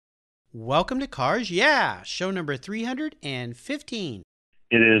Welcome to Cars Yeah, show number 315.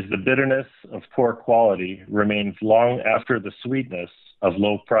 It is the bitterness of poor quality remains long after the sweetness of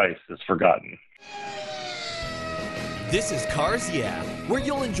low price is forgotten. This is Cars Yeah, where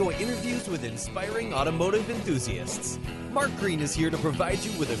you'll enjoy interviews with inspiring automotive enthusiasts. Mark Green is here to provide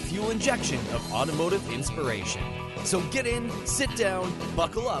you with a fuel injection of automotive inspiration. So get in, sit down,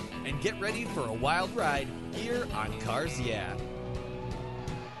 buckle up, and get ready for a wild ride here on Cars Yeah.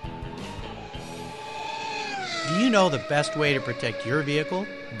 Do you know the best way to protect your vehicle,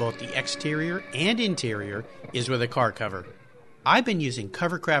 both the exterior and interior, is with a car cover? I've been using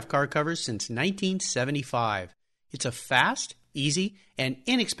Covercraft car covers since 1975. It's a fast, easy, and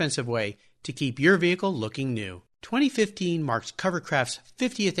inexpensive way to keep your vehicle looking new. 2015 marks Covercraft's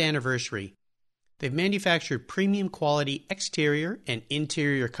 50th anniversary. They've manufactured premium quality exterior and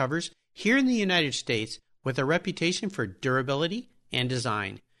interior covers here in the United States with a reputation for durability and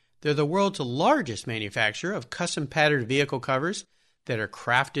design. They're the world's largest manufacturer of custom patterned vehicle covers that are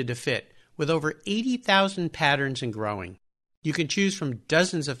crafted to fit, with over 80,000 patterns and growing. You can choose from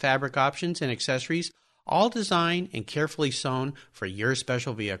dozens of fabric options and accessories, all designed and carefully sewn for your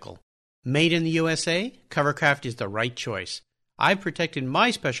special vehicle. Made in the USA, Covercraft is the right choice. I've protected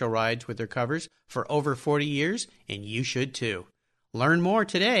my special rides with their covers for over 40 years, and you should too. Learn more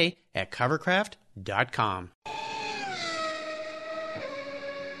today at covercraft.com.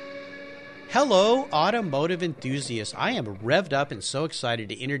 Hello, automotive enthusiasts. I am revved up and so excited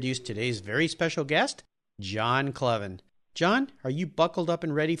to introduce today's very special guest, John Cleven. John, are you buckled up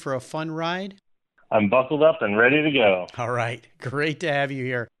and ready for a fun ride? I'm buckled up and ready to go. All right. Great to have you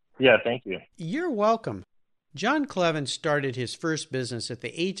here. Yeah, thank you. You're welcome. John Cleven started his first business at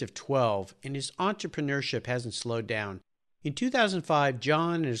the age of 12, and his entrepreneurship hasn't slowed down. In 2005,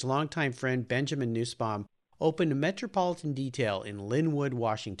 John and his longtime friend Benjamin Nussbaum opened a Metropolitan Detail in Linwood,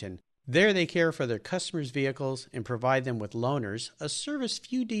 Washington. There they care for their customers' vehicles and provide them with loaners, a service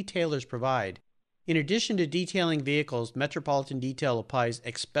few detailers provide. In addition to detailing vehicles, Metropolitan Detail applies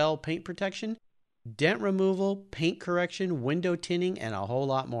XPEL paint protection, dent removal, paint correction, window tinting, and a whole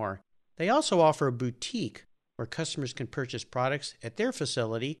lot more. They also offer a boutique where customers can purchase products at their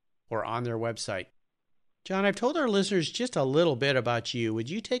facility or on their website. John, I've told our listeners just a little bit about you.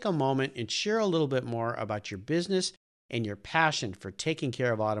 Would you take a moment and share a little bit more about your business and your passion for taking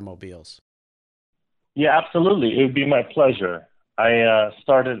care of automobiles? Yeah, absolutely. It would be my pleasure. I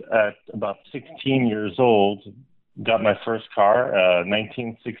started at about 16 years old, got my first car, a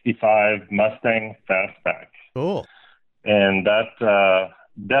 1965 Mustang Fastback. Cool. And that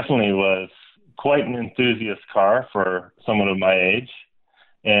definitely was quite an enthusiast car for someone of my age.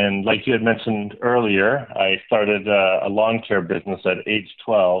 And like you had mentioned earlier, I started a lawn care business at age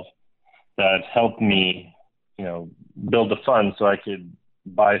 12 that helped me, build the funds so I could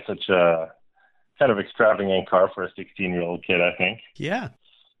buy such a kind of extravagant car for a 16-year-old kid, I think. Yeah.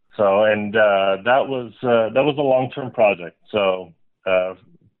 So, and that was a long-term project. So,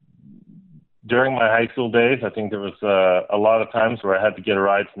 during my high school days, I think there was a lot of times where I had to get a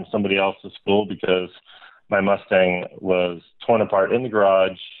ride from somebody else to school because my Mustang was torn apart in the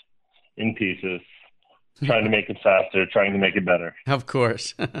garage, in pieces, trying to make it faster, trying to make it better. Of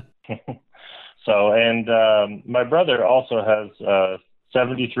course. So, and my brother also has a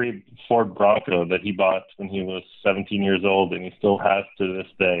 73 Ford Bronco that he bought when he was 17 years old, and he still has to this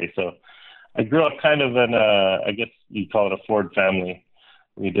day. So I grew up kind of in I guess you'd call it a Ford family.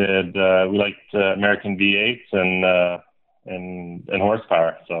 We liked American V8s and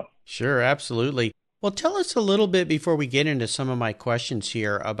horsepower. So Sure, absolutely. Well, tell us a little bit before we get into some of my questions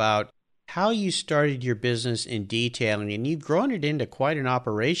here about how you started your business in detailing, and you've grown it into quite an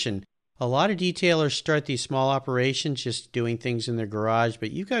operation. A lot of detailers start these small operations just doing things in their garage, but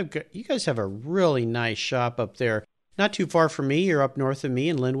you guys have a really nice shop up there. Not too far from me. You're up north of me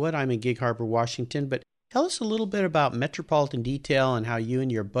in Linwood. I'm in Gig Harbor, Washington. But tell us a little bit about Metropolitan Detail and how you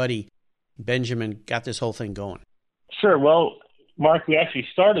and your buddy Benjamin got this whole thing going. Sure. Well, Mark, we actually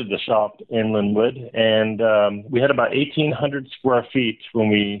started the shop in Linwood, and we had about 1,800 square feet when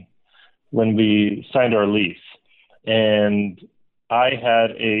we signed our lease. And I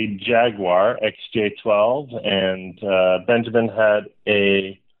had a Jaguar XJ12, and Benjamin had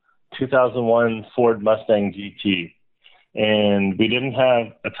a 2001 Ford Mustang GT. And we didn't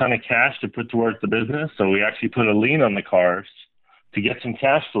have a ton of cash to put towards the business, so we actually put a lien on the cars to get some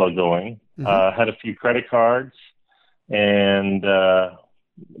cash flow going. Had a few credit cards, and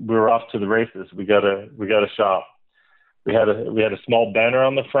we were off to the races. We got a shop. We had a small banner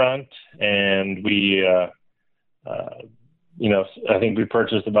on the front, and I think we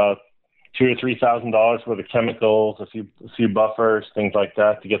purchased about $2,000 or $3,000 worth of chemicals, a few buffers, things like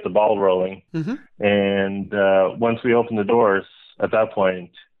that to get the ball rolling. Mm-hmm. And once we opened the doors, at that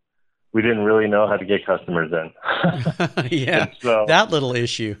point, we didn't really know how to get customers in. Yeah, so that little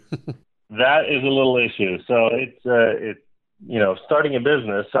issue. that is a little issue. So starting a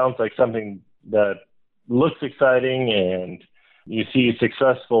business sounds like something that looks exciting, and you see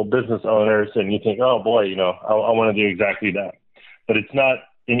successful business owners and you think, oh boy, I want to do exactly that. But it's not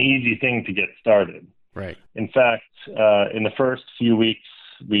an easy thing to get started. Right. In fact, in the first few weeks,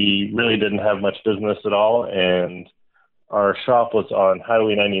 we really didn't have much business at all, and our shop was on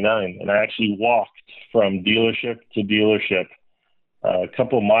Highway 99, and I actually walked from dealership to dealership a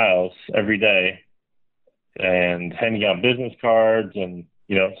couple miles every day and handing out business cards and,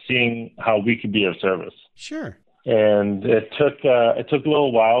 seeing how we could be of service. Sure. And it took a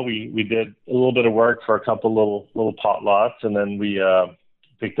little while. We did a little bit of work for a couple little pot lots, and then we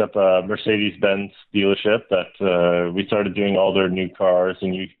picked up a Mercedes-Benz dealership that we started doing all their new cars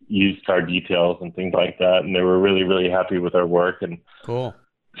and used car details and things like that. And they were really, really happy with our work. And cool.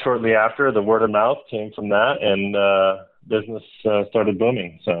 Shortly after, the word of mouth came from that, and business started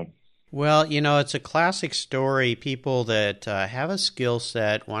booming. So. Well, it's a classic story. People that have a skill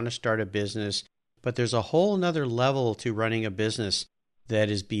set, want to start a business, but there's a whole nother level to running a business that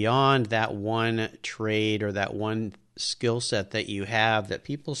is beyond that one trade or that one skill set that you have that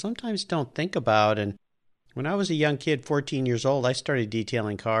people sometimes don't think about. And when I was a young kid, 14 years old, I started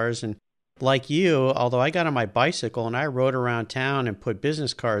detailing cars. And like you, although I got on my bicycle and I rode around town and put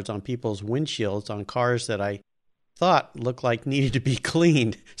business cards on people's windshields on cars that I thought looked like needed to be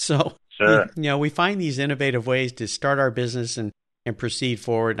cleaned. So, sure. We find these innovative ways to start our business and proceed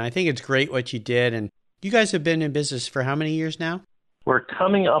forward. And I think it's great what you did. And you guys have been in business for how many years now? We're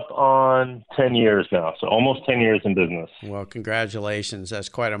coming up on 10 years now, so almost 10 years in business. Well, congratulations. That's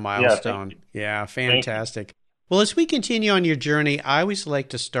quite a milestone. Yeah, Fantastic. Well, as we continue on your journey, I always like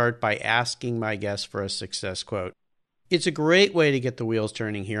to start by asking my guests for a success quote. It's a great way to get the wheels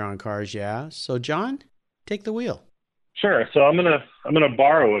turning here on Cars Yeah. So, John, take the wheel. Sure. So I'm gonna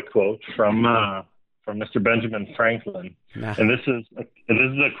borrow a quote from Mr. Benjamin Franklin, and this is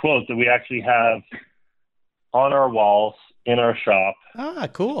a quote that we actually have on our walls in our shop. Ah,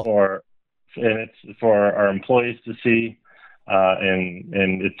 cool. And it's for our employees to see,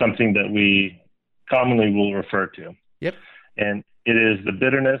 and it's something that we commonly will refer to. Yep. And it is, the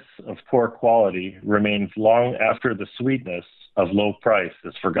bitterness of poor quality remains long after the sweetness of low price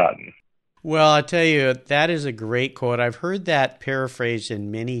is forgotten. Well, I tell you, that is a great quote. I've heard that paraphrased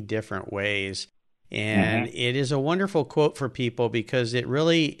in many different ways. And It is a wonderful quote for people because it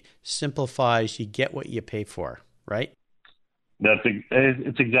really simplifies, you get what you pay for, right?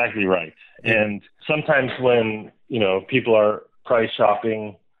 It's exactly right. And sometimes when, people are price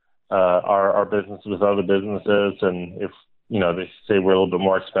shopping our business with other businesses, and if, they say we're a little bit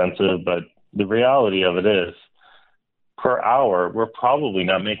more expensive, but the reality of it is, per hour, we're probably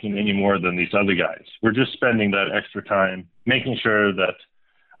not making any more than these other guys. We're just spending that extra time making sure that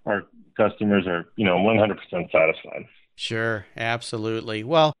our customers are, 100% satisfied. Sure, absolutely.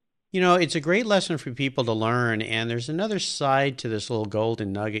 Well, it's a great lesson for people to learn, and there's another side to this little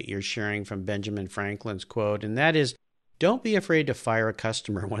golden nugget you're sharing from Benjamin Franklin's quote, and that is, don't be afraid to fire a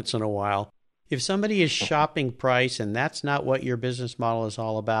customer once in a while. If somebody is shopping price and that's not what your business model is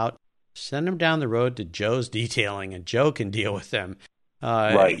all about, send them down the road to Joe's Detailing, and Joe can deal with them.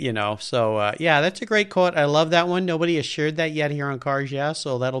 Right. So that's a great quote. I love that one. Nobody has shared that yet here on Cars Yeah,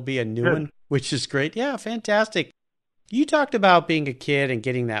 so that'll be a new one, which is great. Yeah, fantastic. You talked about being a kid and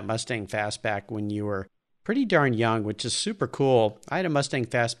getting that Mustang Fastback when you were pretty darn young, which is super cool. I had a Mustang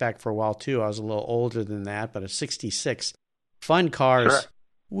Fastback for a while too. I was a little older than that, but a 66. Fun cars. Sure.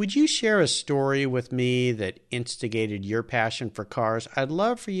 Would you share a story with me that instigated your passion for cars? I'd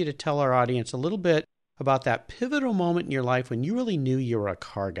love for you to tell our audience a little bit about that pivotal moment in your life when you really knew you were a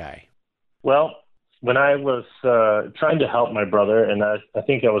car guy. Well, when I was trying to help my brother, and I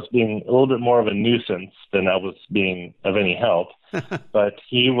think I was being a little bit more of a nuisance than I was being of any help, but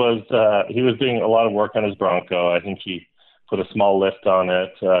he was doing a lot of work on his Bronco. I think he put a small lift on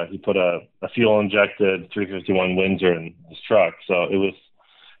it. He put a fuel-injected 351 Windsor in his truck, so it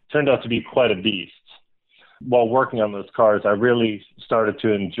turned out to be quite a beast. While working on those cars, I really started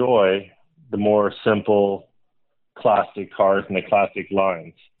to enjoy the more simple classic cars and the classic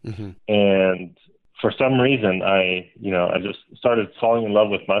lines. Mm-hmm. And for some reason, I just started falling in love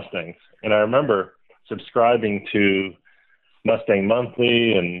with Mustangs. And I remember subscribing to Mustang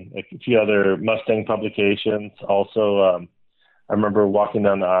Monthly and a few other Mustang publications. Also, I remember walking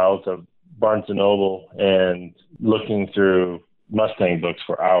down the aisles of Barnes & Noble and looking through Mustang books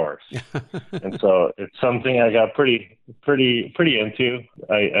for hours. And so it's something I got pretty into.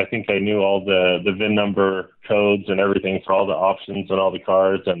 I think I knew all the VIN number codes and everything for all the options and all the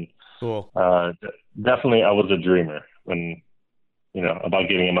cars. And Cool. Definitely I was a dreamer when, about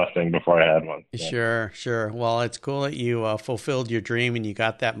getting a Mustang before I had one. Yeah. Sure. Well, it's cool that you fulfilled your dream and you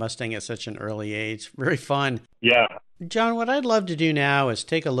got that Mustang at such an early age. Very fun. Yeah. John, what I'd love to do now is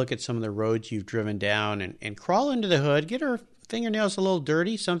take a look at some of the roads you've driven down and crawl into the hood, get our fingernails a little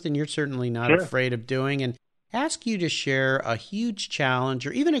dirty, something you're certainly not afraid of doing, and ask you to share a huge challenge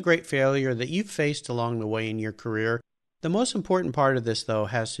or even a great failure that you've faced along the way in your career. The most important part of this, though,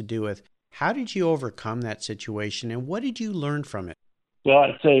 has to do with how did you overcome that situation and what did you learn from it? Well,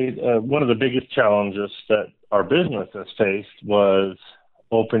 I'd say one of the biggest challenges that our business has faced was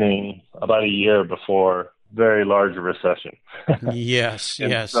opening about a year before very large recession. Yes.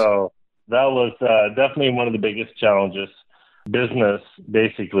 So that was definitely one of the biggest challenges. Business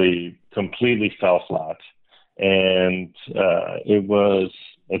basically completely fell flat. And it was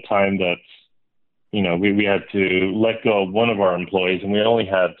a time that, we had to let go of one of our employees, and we only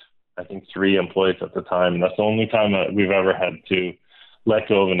had, I think, 3 employees at the time. And that's the only time that we've ever had to let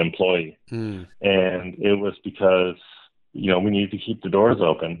go of an employee. And it was because, we needed to keep the doors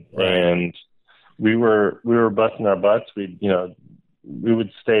open. Right. And we were busting our butts. We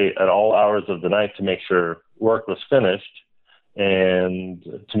would stay at all hours of the night to make sure work was finished and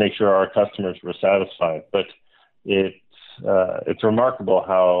to make sure our customers were satisfied. But it's remarkable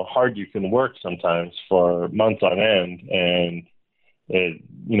how hard you can work sometimes for months on end, and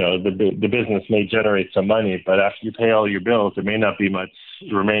the business may generate some money, but after you pay all your bills, there may not be much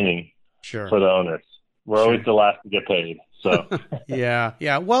remaining for the owners. We're always the last to get paid. So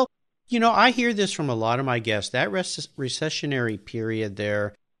yeah. Well, I hear this from a lot of my guests. That recessionary period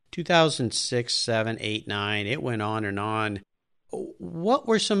there, 2006, 7, 8, 9, it went on and on. What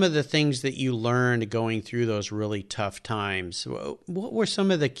were some of the things that you learned going through those really tough times? What were some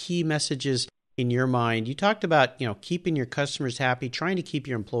of the key messages in your mind? You talked about, keeping your customers happy, trying to keep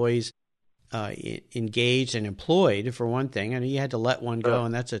your employees engaged and employed, for one thing. I know you had to let one go,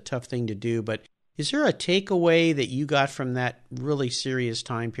 and that's a tough thing to do. But is there a takeaway that you got from that really serious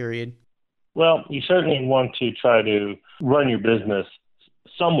time period? Well, you certainly want to try to run your business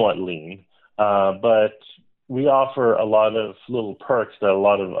somewhat lean, but we offer a lot of little perks that a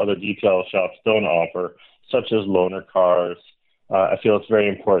lot of other detail shops don't offer, such as loaner cars. I feel it's very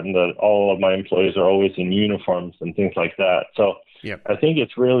important that all of my employees are always in uniforms and things like that. So I think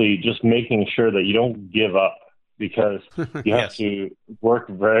it's really just making sure that you don't give up, because you have to work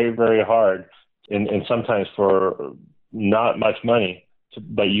very, very hard and sometimes for not much money,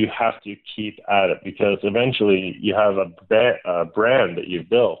 but you have to keep at it, because eventually you have a brand that you've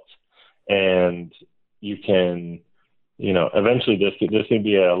built, and you can, eventually there's going to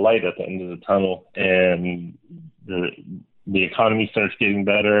be a light at the end of the tunnel, and the economy starts getting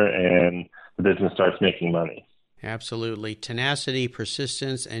better and the business starts making money. Absolutely. Tenacity,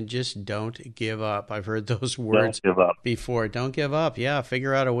 persistence, and just don't give up. I've heard those words before. Don't give up. Yeah,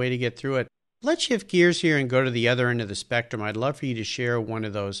 figure out a way to get through it. Let's shift gears here and go to the other end of the spectrum. I'd love for you to share one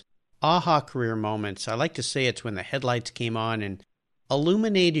of those aha career moments. I like to say it's when the headlights came on and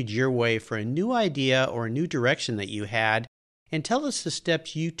illuminated your way for a new idea or a new direction that you had, and tell us the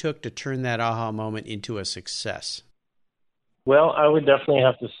steps you took to turn that aha moment into a success. Well, I would definitely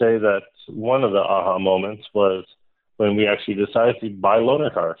have to say that one of the aha moments was when we actually decided to buy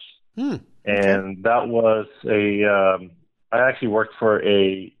loaner cars. And that was I actually worked for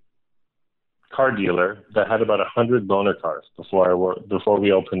a car dealer that had about 100 loaner cars before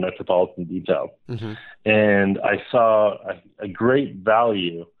we opened Metropolitan Detail. And I saw a great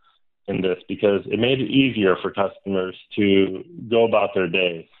value in this because it made it easier for customers to go about their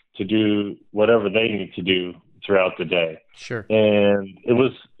day, to do whatever they need to do throughout the day. Sure. And it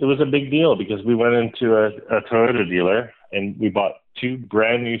was a big deal because we went into a Toyota dealer and we bought 2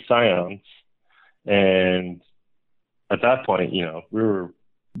 brand new Scions. And at that point, we were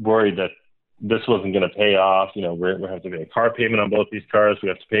worried that this wasn't going to pay off. We have to pay a car payment on both these cars. We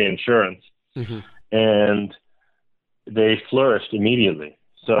have to pay insurance. And they flourished immediately.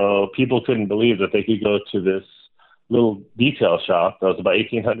 So people couldn't believe that they could go to this little detail shop that was about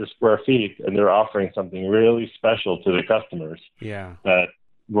 1,800 square feet, and they're offering something really special to the customers. Yeah. That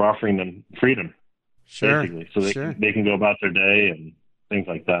we're offering them freedom, basically, so they can go about their day and things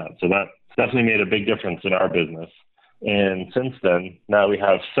like that. So that definitely made a big difference in our business. And since then, now we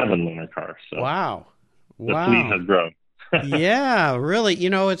have 7 loaner cars. So wow. The fleet has grown. Yeah, really.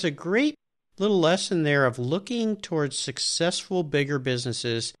 It's a great little lesson there of looking towards successful, bigger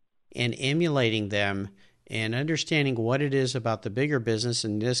businesses and emulating them and understanding what it is about the bigger business,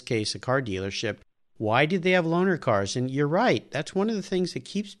 in this case, a car dealership. Why did they have loaner cars? And you're right. That's one of the things that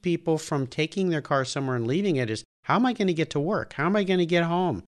keeps people from taking their car somewhere and leaving it is, how am I going to get to work? How am I going to get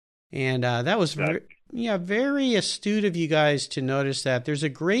home? And that was very astute of you guys to notice that. There's a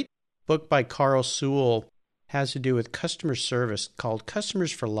great book by Carl Sewell, has to do with customer service, called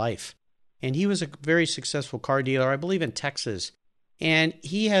Customers for Life. And he was a very successful car dealer, I believe in Texas. And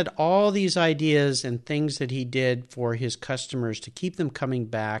he had all these ideas and things that he did for his customers to keep them coming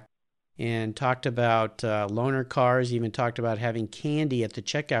back, and talked about loaner cars, even talked about having candy at the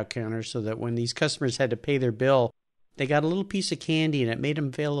checkout counter so that when these customers had to pay their bill, they got a little piece of candy and it made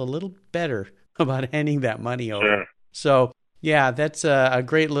them feel a little better about handing that money over. Sure. So, yeah, that's a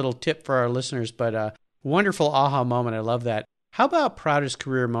great little tip for our listeners, but wonderful aha moment. I love that. How about proudest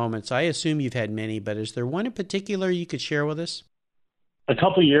career moments? I assume you've had many, but is there one in particular you could share with us? A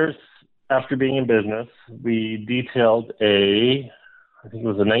couple years after being in business, we detailed I think it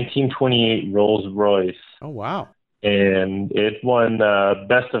was a 1928 Rolls-Royce. Oh, wow. And it won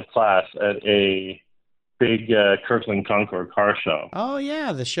best of class at a big Kirkland Concord car show. Oh,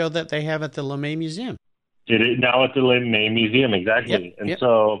 yeah, the show that they have at the LeMay Museum. It is now at the LeMay Museum, exactly. Yep.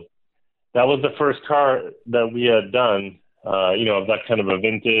 So that was the first car that we had done, of that kind of a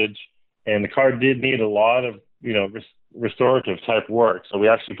vintage. And the car did need a lot of, restorative type work. So we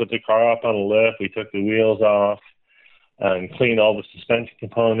actually put the car up on a lift. We took the wheels off and cleaned all the suspension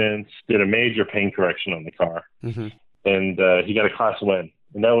components, did a major paint correction on the car. Mm-hmm. And he got a class win.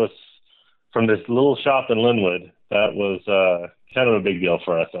 And that was from this little shop in Linwood. That was kind of a big deal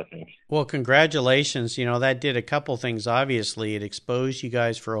for us, I think. Well, congratulations. That did a couple things. Obviously, it exposed you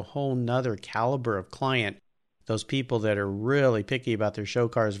guys for a whole nother caliber of client, those people that are really picky about their show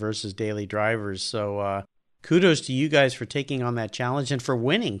cars versus daily drivers. So kudos to you guys for taking on that challenge and for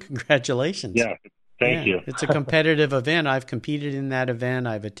winning. Congratulations. Yeah, thank you. It's a competitive event. I've competed in that event.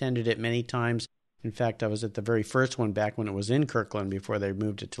 I've attended it many times. In fact, I was at the very first one back when it was in Kirkland before they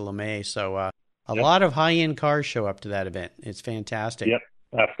moved it to LeMay. So a lot of high-end cars show up to that event. It's fantastic. Yep,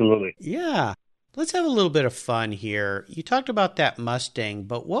 absolutely. Yeah. Let's have a little bit of fun here. You talked about that Mustang,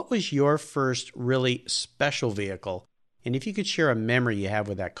 but what was your first really special vehicle? And if you could share a memory you have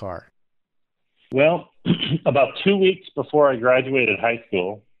with that car. Well, about 2 weeks before I graduated high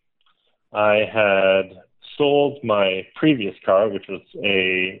school, I had sold my previous car, which was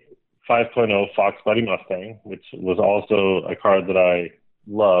a 5.0 Fox Body Mustang, which was also a car that I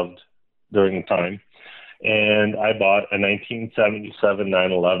loved during the time. And I bought a 1977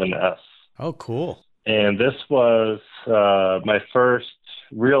 911S. Oh, cool. And this was my first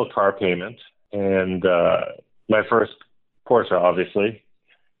real car payment and my first Porsche, obviously.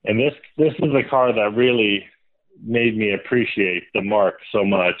 And this is a car that really made me appreciate the Mark so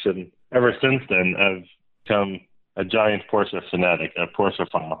much. And ever since then, I've become a giant Porsche fanatic, a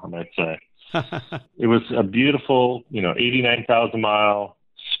Porsche-phile, I might say. It was a beautiful, 89,000-mile,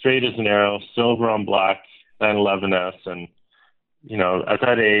 straight as an arrow, silver on black 911S. And, at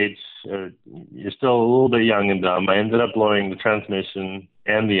that age, you're still a little bit young and dumb. I ended up blowing the transmission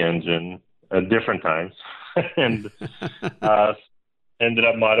and the engine at different times. And ended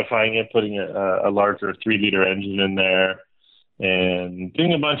up modifying it, putting a larger 3-liter engine in there and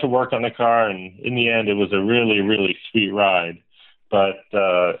doing a bunch of work on the car. And in the end, it was a really, really sweet ride. But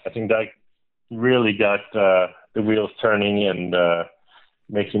I think that really got the wheels turning and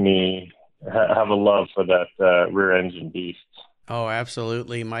making me have a love for that rear engine beast. Oh,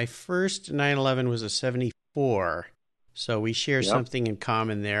 absolutely. My first 911 was a 74. So we share something in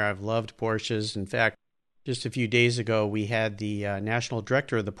common there. I've loved Porsches. In fact, just a few days ago, we had the national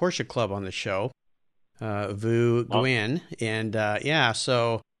director of the Porsche Club on the show, Vu Nguyen. And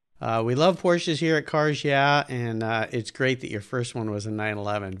so we love Porsches here at Cars Yeah, and it's great that your first one was a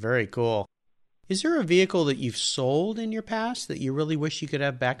 911. Very cool. Is there a vehicle that you've sold in your past that you really wish you could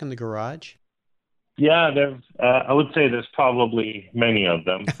have back in the garage? Yeah, I would say there's probably many of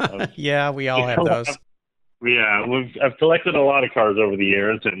them. Yeah, we all have those. I've collected a lot of cars over the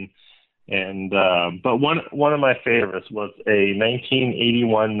years, but one of my favorites was a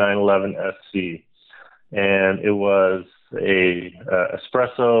 1981 911 SC, and it was a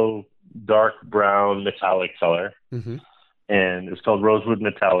espresso dark brown metallic color, and it was called Rosewood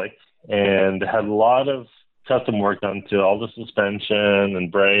Metallic, and it had a lot of custom work done to all the suspension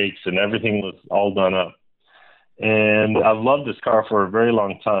and brakes, and everything was all done up. And I've loved this car for a very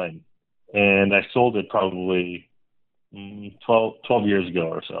long time, and I sold it probably 12 years ago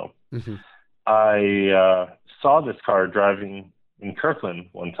or so. Mm-hmm. I saw this car driving in Kirkland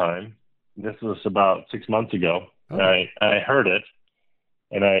one time. This was about 6 months ago. Oh. And I heard it,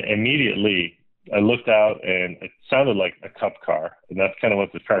 and I immediately I looked out, and it sounded like a Cup car, and that's kind of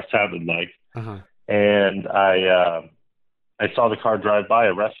what the car sounded like. Uh-huh. And I saw the car drive by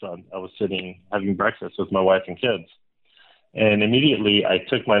a restaurant. I was sitting having breakfast with my wife and kids. And immediately I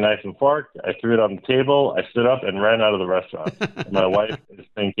took my knife and fork, I threw it on the table, I stood up and ran out of the restaurant. And my wife is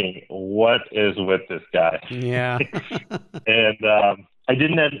thinking, what is with this guy? Yeah. And I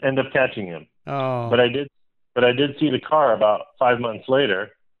didn't end up catching him. Oh. But I did see the car about 5 months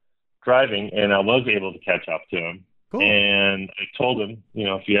later driving, and I was able to catch up to him. Cool. And I told him,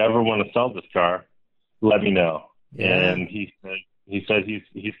 if you ever want to sell this car, let me know. Yeah. And he said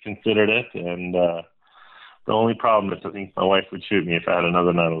he's considered it, and the only problem is I think my wife would shoot me if I had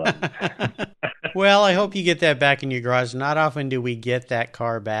another 911. Well, I hope you get that back in your garage. Not often do we get that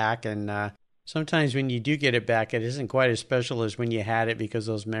car back, and sometimes when you do get it back, it isn't quite as special as when you had it because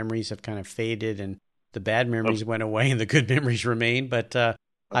those memories have kind of faded and the bad memories went away and the good memories remain. But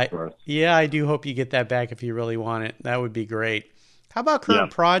I do hope you get that back if you really want it. That would be great. How about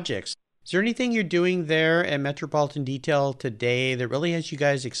current projects? Is there anything you're doing there at Metropolitan Detail today that really has you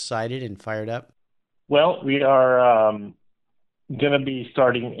guys excited and fired up? Well, we are going to be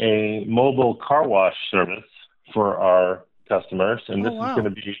starting a mobile car wash service for our customers, and this is going to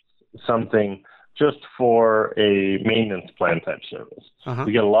be something just for a maintenance plan type service. Uh-huh.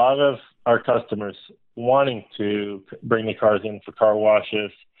 We get a lot of our customers wanting to bring the cars in for car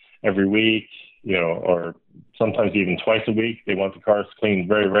washes every week, or sometimes even twice a week. They want the cars cleaned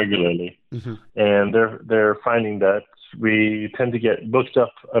very regularly. Mm-hmm. And they're finding that we tend to get booked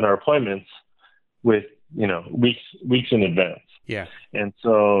up on our appointments with, weeks in advance. Yeah. And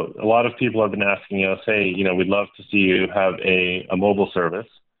so a lot of people have been asking us, hey, we'd love to see you have a mobile service.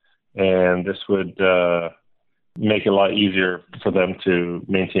 And this would make it a lot easier for them to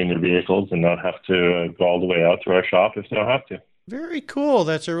maintain their vehicles and not have to go all the way out to our shop if they don't have to. Very cool.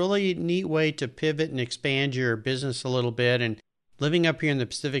 That's a really neat way to pivot and expand your business a little bit. And living up here in the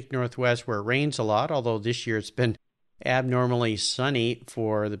Pacific Northwest where it rains a lot, although this year it's been abnormally sunny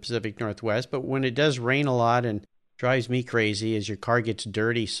for the Pacific Northwest, but when it does rain a lot and drives me crazy as your car gets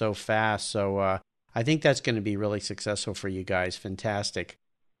dirty so fast. So I think that's going to be really successful for you guys. Fantastic.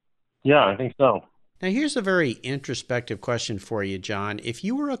 Yeah, I think so. Now, here's a very introspective question for you, John. If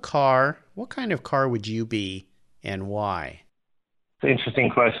you were a car, what kind of car would you be and why? It's an interesting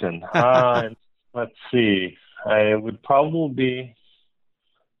question. Let's see. I would probably be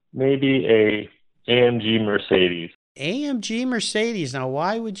maybe a AMG Mercedes. AMG Mercedes. Now,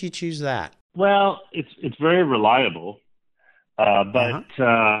 why would you choose that? Well, it's very reliable, but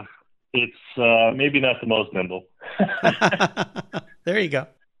it's maybe not the most nimble. There you go.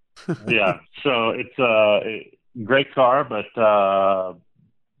 Yeah, so it's a great car, but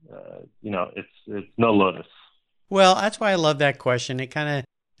it's no Lotus. Well, that's why I love that question. It kind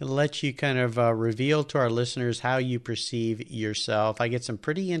of lets you kind of reveal to our listeners how you perceive yourself. I get some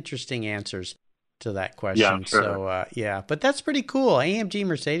pretty interesting answers to that question. Yeah, sure. So but that's pretty cool. AMG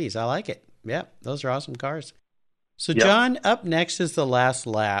Mercedes, I like it. Yeah, those are awesome cars. So, John, up next is the last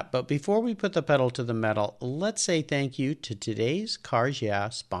lap. But before we put the pedal to the metal, let's say thank you to today's Cars Yeah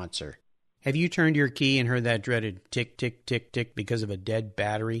sponsor. Have you turned your key and heard that dreaded tick, tick, tick, tick because of a dead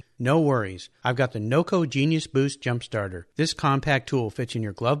battery? No worries. I've got the NOCO Genius Boost Jump Starter. This compact tool fits in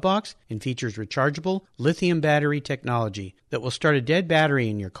your glove box and features rechargeable lithium battery technology that will start a dead battery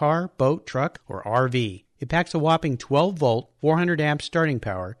in your car, boat, truck, or RV. It packs a whopping 12-volt, 400-amp starting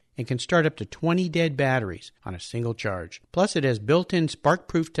power and can start up to 20 dead batteries on a single charge. Plus, it has built-in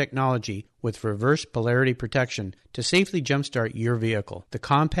spark-proof technology with reverse polarity protection to safely jumpstart your vehicle. The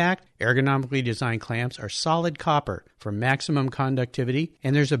compact, ergonomically designed clamps are solid copper for maximum conductivity,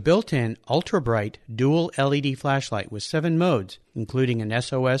 and there's a built-in ultra-bright dual LED flashlight with 7 modes, including an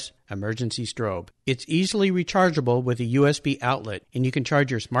SOS emergency strobe. It's easily rechargeable with a USB outlet, and you can charge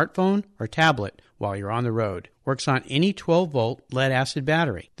your smartphone or tablet while you're on the road. Works on any 12-volt lead-acid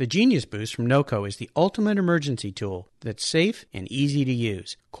battery. The Genius Boost from NOCO is the ultimate emergency tool that's safe and easy to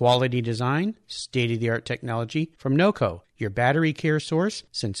use. Quality design, state-of-the-art technology from NOCO, your battery care source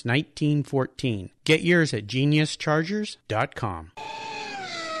since 1914. Get yours at geniuschargers.com.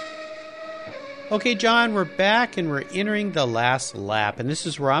 Okay, John, we're back and we're entering the last lap, and this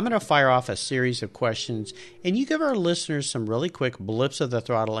is where I'm going to fire off a series of questions, and you give our listeners some really quick blips of the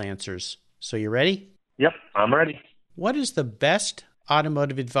throttle answers. So you ready? Yep, I'm ready. What is the best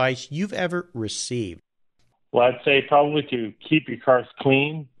automotive advice you've ever received? Well, I'd say probably to keep your cars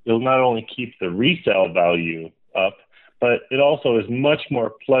clean. It'll not only keep the resale value up, but it also is much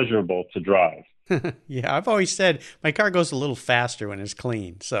more pleasurable to drive. Yeah, I've always said my car goes a little faster when it's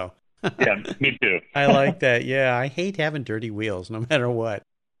clean, so... Yeah, me too. I like that. Yeah, I hate having dirty wheels no matter what.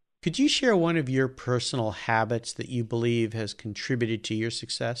 Could you share one of your personal habits that you believe has contributed to your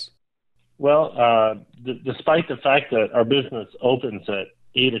success? Well, despite the fact that our business opens at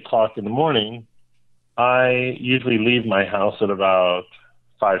 8 o'clock in the morning, I usually leave my house at about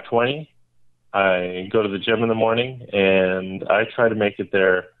 5:20. I go to the gym in the morning, and I try to make it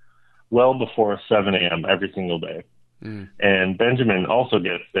there well before 7 a.m. every single day. And Benjamin also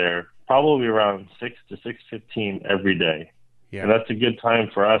gets there probably around 6 to 6:15 every day. Yeah. And that's a good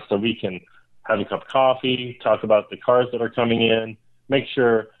time for us so we can have a cup of coffee, talk about the cars that are coming in, make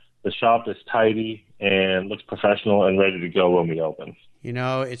sure the shop is tidy and looks professional and ready to go when we open. You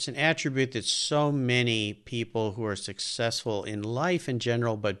know, it's an attribute that so many people who are successful in life in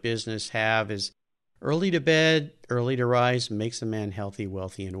general, but business have, is early to bed, early to rise makes a man healthy,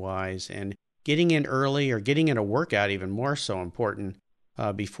 wealthy, and wise. And getting in early or getting in a workout even more so important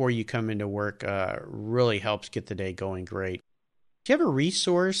before you come into work really helps get the day going great. Do you have a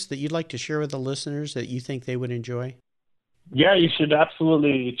resource that you'd like to share with the listeners that you think they would enjoy? Yeah, you should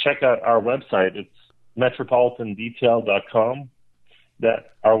absolutely check out our website. It's metropolitandetail.com.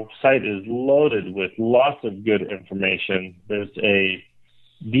 That our site is loaded with lots of good information. There's a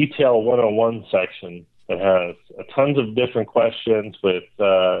Detail 101 section that has tons of different questions with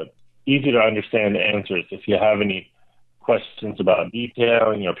easy to understand answers if you have any questions about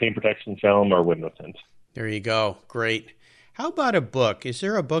detailing or paint protection film or window tint. There you go. Great. How about a book? Is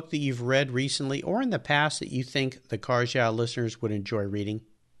there a book that you've read recently or in the past that you think the Cars Yeah listeners would enjoy reading?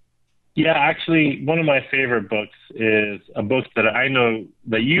 Yeah, actually, one of my favorite books is a book that I know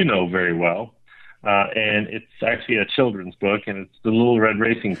that you know very well, and it's actually a children's book, and it's The Little Red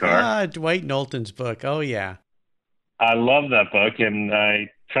Racing Car. Dwight Knowlton's book. Oh, yeah. I love that book, and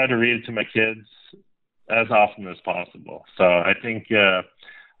I try to read it to my kids as often as possible. So I think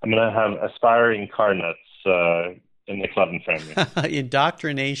I'm going to have aspiring car nuts in the club and family.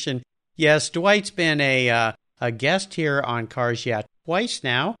 Indoctrination. Yes, Dwight's been a guest here on Cars Yeah twice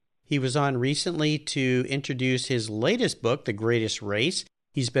now. He was on recently to introduce his latest book, The Greatest Race.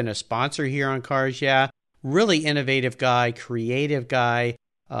 He's been a sponsor here on Cars Yeah. Really innovative guy, creative guy.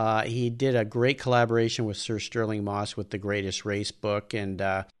 He did a great collaboration with Sir Sterling Moss with The Greatest Race book. And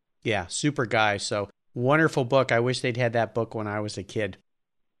super guy. So wonderful book. I wish they'd had that book when I was a kid.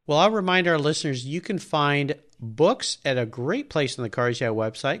 Well, I'll remind our listeners you can find books at a great place on the Cars Yeah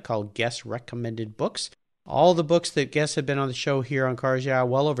website called Guest Recommended Books. All the books that guests have been on the show here on Cars Yeah,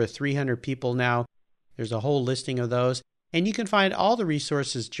 well over 300 people now. There's a whole listing of those. And you can find all the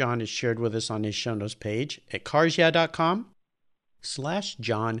resources John has shared with us on his show notes page at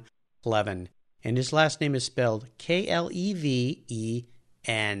carsyeah.com/John Cleven. And his last name is spelled Kleven.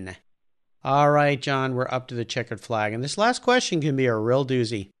 All right, John, we're up to the checkered flag. And this last question can be a real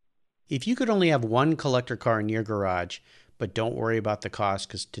doozy. If you could only have one collector car in your garage, but don't worry about the cost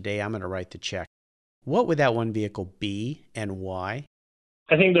because today I'm going to write the check, what would that one vehicle be and why?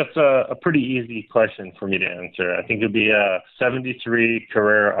 I think that's a pretty easy question for me to answer. I think it'd be a 73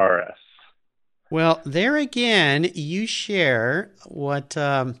 Carrera RS. Well, there again, you share what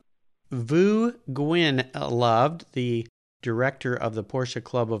Vu Nguyen loved, the director of the Porsche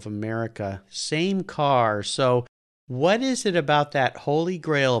Club of America. Same car. So what is it about that holy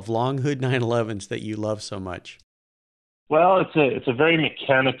grail of long hood 911s that you love so much? Well, it's a very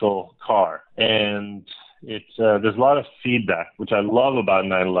mechanical car, and there's a lot of feedback, which I love about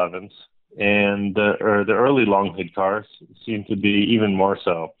 911s, and the early long hood cars seem to be even more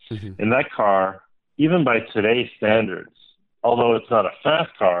so. Mm-hmm. And that car, even by today's standards, although it's not a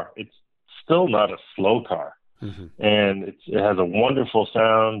fast car, it's still not a slow car. Mm-hmm. And it has a wonderful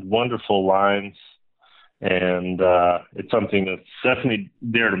sound, wonderful lines, and it's something that's definitely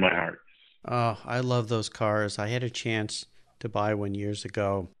dear to my heart. Oh, I love those cars. I had a chance to buy one years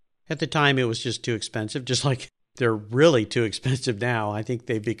ago. At the time, it was just too expensive, just like they're really too expensive now. I think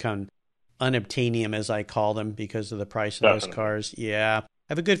they've become unobtainium, as I call them, because of the price of those cars. Yeah. I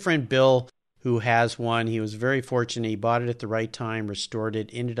have a good friend, Bill, who has one. He was very fortunate. He bought it at the right time, restored it,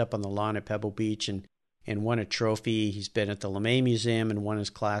 ended up on the lawn at Pebble Beach, and won a trophy. He's been at the LeMay Museum and won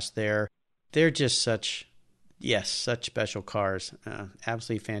his class there. They're just such special cars.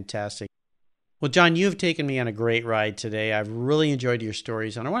 Absolutely fantastic. Well, John, you have taken me on a great ride today. I've really enjoyed your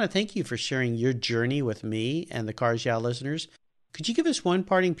stories, and I want to thank you for sharing your journey with me and the Cars Yeah listeners. Could you give us one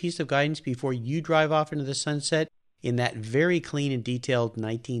parting piece of guidance before you drive off into the sunset in that very clean and detailed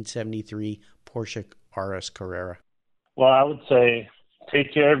 1973 Porsche RS Carrera? Well, I would say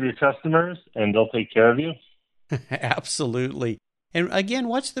take care of your customers, and they'll take care of you. Absolutely. And again,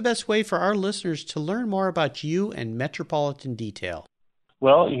 what's the best way for our listeners to learn more about you and Metropolitan Detail?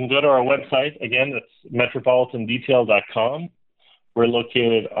 Well, you can go to our website. Again, it's metropolitandetail.com, We're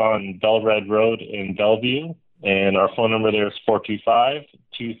located on Belred Road in Bellevue, and our phone number there is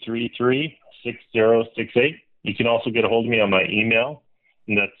 425-233-6068. You can also get a hold of me on my email,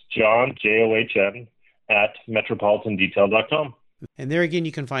 and that's John, John, at metropolitandetail.com. And there again,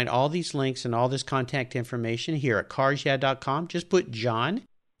 you can find all these links and all this contact information here at carsyeah.com. Just put John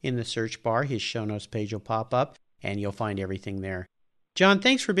in the search bar. His show notes page will pop up, and you'll find everything there. John,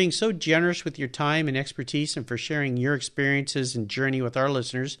 thanks for being so generous with your time and expertise and for sharing your experiences and journey with our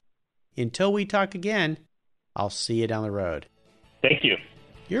listeners. Until we talk again, I'll see you down the road. Thank you.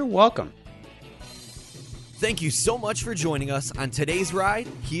 You're welcome. Thank you so much for joining us on today's ride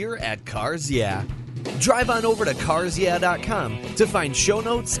here at Cars Yeah. Drive on over to carsyeah.com to find show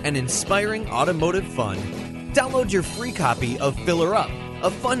notes and inspiring automotive fun. Download your free copy of Filler Up, a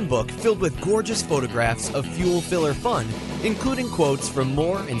fun book filled with gorgeous photographs of fuel filler fun, including quotes from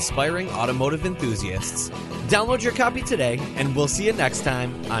more inspiring automotive enthusiasts. Download your copy today, and we'll see you next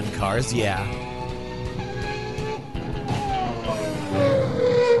time on Cars Yeah.